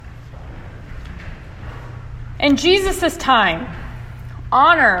In Jesus' time,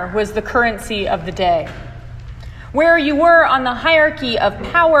 honor was the currency of the day. Where you were on the hierarchy of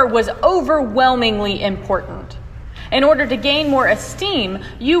power was overwhelmingly important. In order to gain more esteem,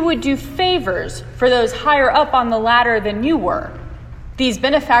 you would do favors for those higher up on the ladder than you were. These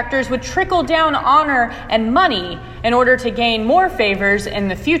benefactors would trickle down honor and money in order to gain more favors in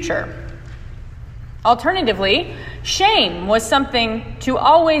the future. Alternatively, shame was something to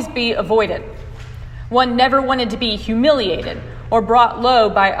always be avoided. One never wanted to be humiliated or brought low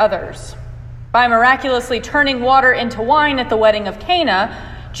by others. By miraculously turning water into wine at the wedding of Cana,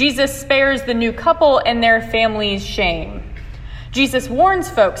 Jesus spares the new couple and their family's shame. Jesus warns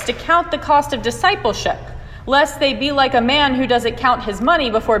folks to count the cost of discipleship, lest they be like a man who doesn't count his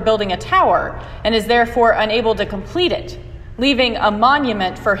money before building a tower and is therefore unable to complete it, leaving a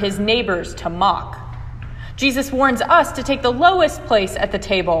monument for his neighbors to mock. Jesus warns us to take the lowest place at the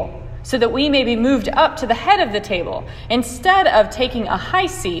table so that we may be moved up to the head of the table instead of taking a high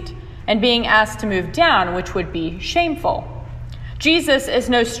seat and being asked to move down, which would be shameful. Jesus is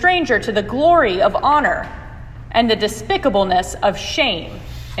no stranger to the glory of honor and the despicableness of shame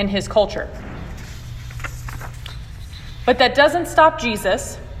in his culture. But that doesn't stop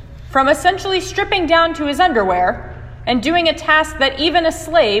Jesus from essentially stripping down to his underwear and doing a task that even a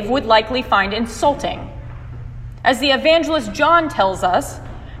slave would likely find insulting. As the evangelist John tells us,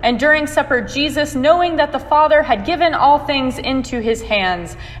 and during supper, Jesus, knowing that the Father had given all things into his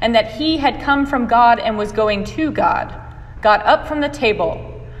hands and that he had come from God and was going to God, got up from the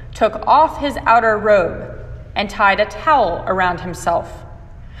table, took off his outer robe, and tied a towel around himself.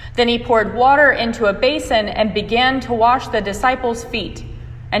 Then he poured water into a basin and began to wash the disciples' feet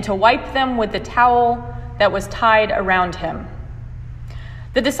and to wipe them with the towel that was tied around him.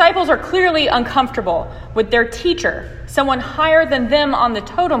 The disciples are clearly uncomfortable with their teacher, someone higher than them on the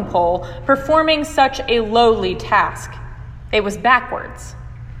totem pole, performing such a lowly task. It was backwards.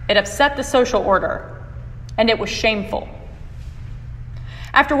 It upset the social order, and it was shameful.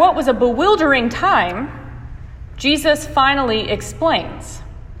 After what was a bewildering time, Jesus finally explains.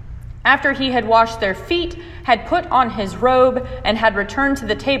 After he had washed their feet, had put on his robe, and had returned to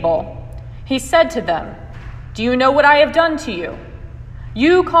the table, he said to them, "Do you know what I have done to you?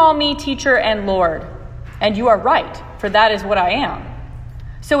 You call me teacher and Lord, and you are right, for that is what I am.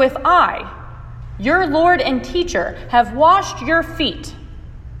 So if I, your Lord and teacher, have washed your feet,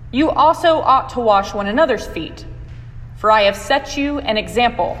 you also ought to wash one another's feet. For I have set you an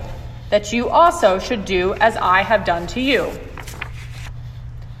example, that you also should do as I have done to you."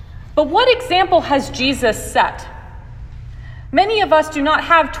 But what example has Jesus set? Many of us do not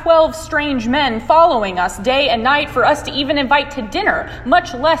have 12 strange men following us day and night for us to even invite to dinner,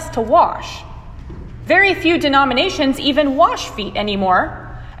 much less to wash. Very few denominations even wash feet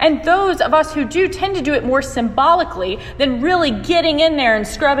anymore, and those of us who do tend to do it more symbolically than really getting in there and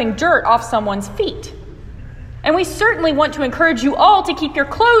scrubbing dirt off someone's feet. And we certainly want to encourage you all to keep your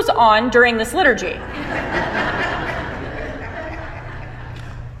clothes on during this liturgy.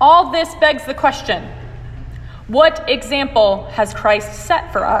 All this begs the question, what example has Christ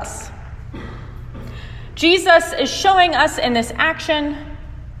set for us? Jesus is showing us in this action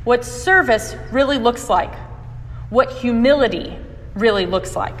what service really looks like, what humility really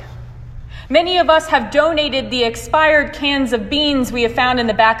looks like. Many of us have donated the expired cans of beans we have found in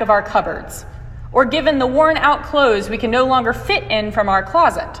the back of our cupboards, or given the worn-out clothes we can no longer fit in from our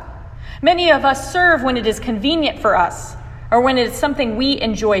closet. Many of us serve when it is convenient for us, or when it is something we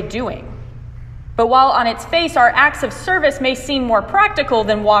enjoy doing. But while on its face our acts of service may seem more practical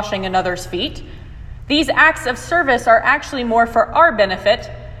than washing another's feet, these acts of service are actually more for our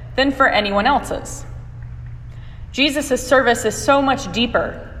benefit than for anyone else's. Jesus' service is so much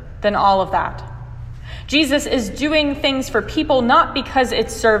deeper than all of that. Jesus is doing things for people not because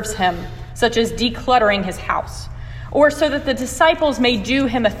it serves him, such as decluttering his house, or so that the disciples may do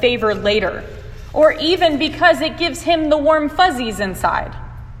him a favor later, or even because it gives him the warm fuzzies inside.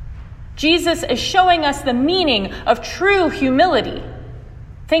 Jesus is showing us the meaning of true humility,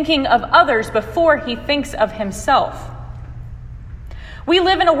 thinking of others before he thinks of himself. We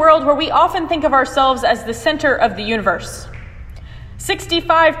live in a world where we often think of ourselves as the center of the universe.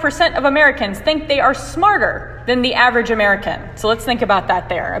 65% of Americans think they are smarter than the average American. So let's think about that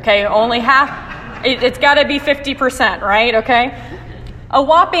there, okay? Only half, it's got to be 50%, right? Okay? A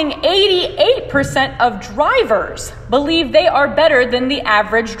whopping 88% of drivers believe they are better than the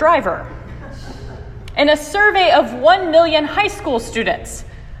average driver. In a survey of 1 million high school students,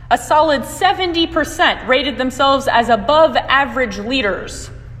 a solid 70% rated themselves as above average leaders.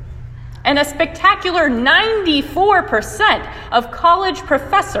 And a spectacular 94% of college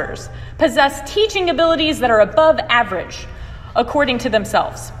professors possess teaching abilities that are above average, according to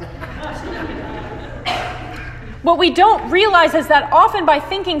themselves. What we don't realize is that often by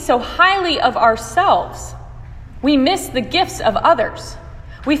thinking so highly of ourselves, we miss the gifts of others.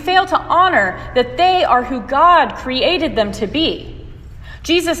 We fail to honor that they are who God created them to be.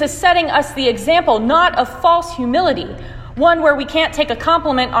 Jesus is setting us the example not of false humility, one where we can't take a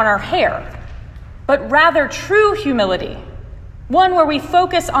compliment on our hair, but rather true humility, one where we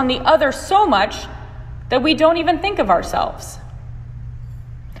focus on the other so much that we don't even think of ourselves.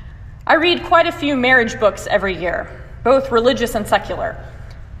 I read quite a few marriage books every year, both religious and secular.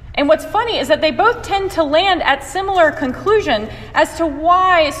 And what's funny is that they both tend to land at similar conclusion as to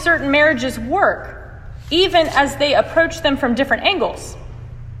why certain marriages work, even as they approach them from different angles.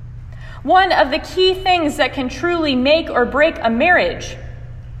 One of the key things that can truly make or break a marriage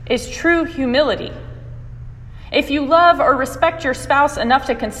is true humility. If you love or respect your spouse enough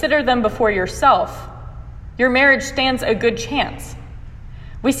to consider them before yourself, your marriage stands a good chance.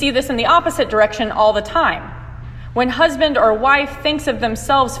 We see this in the opposite direction all the time. When husband or wife thinks of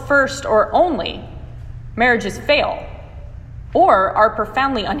themselves first or only, marriages fail or are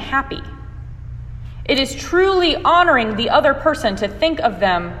profoundly unhappy. It is truly honoring the other person to think of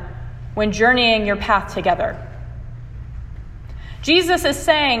them when journeying your path together. Jesus is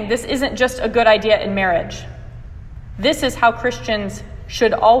saying this isn't just a good idea in marriage. This is how Christians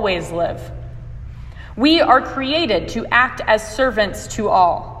should always live. We are created to act as servants to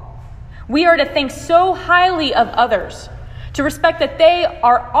all. We are to think so highly of others, to respect that they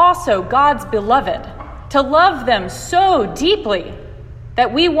are also God's beloved, to love them so deeply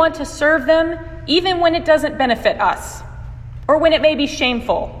that we want to serve them even when it doesn't benefit us, or when it may be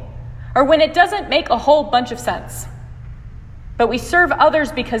shameful, or when it doesn't make a whole bunch of sense. But we serve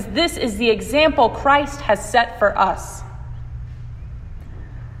others because this is the example Christ has set for us.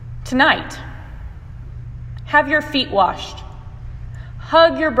 Tonight, have your feet washed.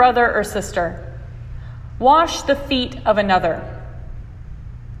 Hug your brother or sister. Wash the feet of another.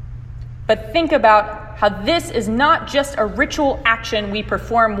 But think about how this is not just a ritual action we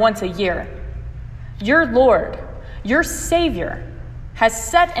perform once a year. Your Lord, your Savior, has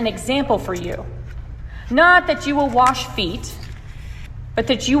set an example for you. Not that you will wash feet, but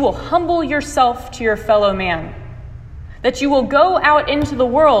that you will humble yourself to your fellow man. That you will go out into the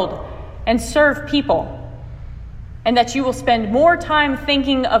world and serve people. And that you will spend more time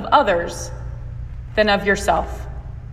thinking of others than of yourself.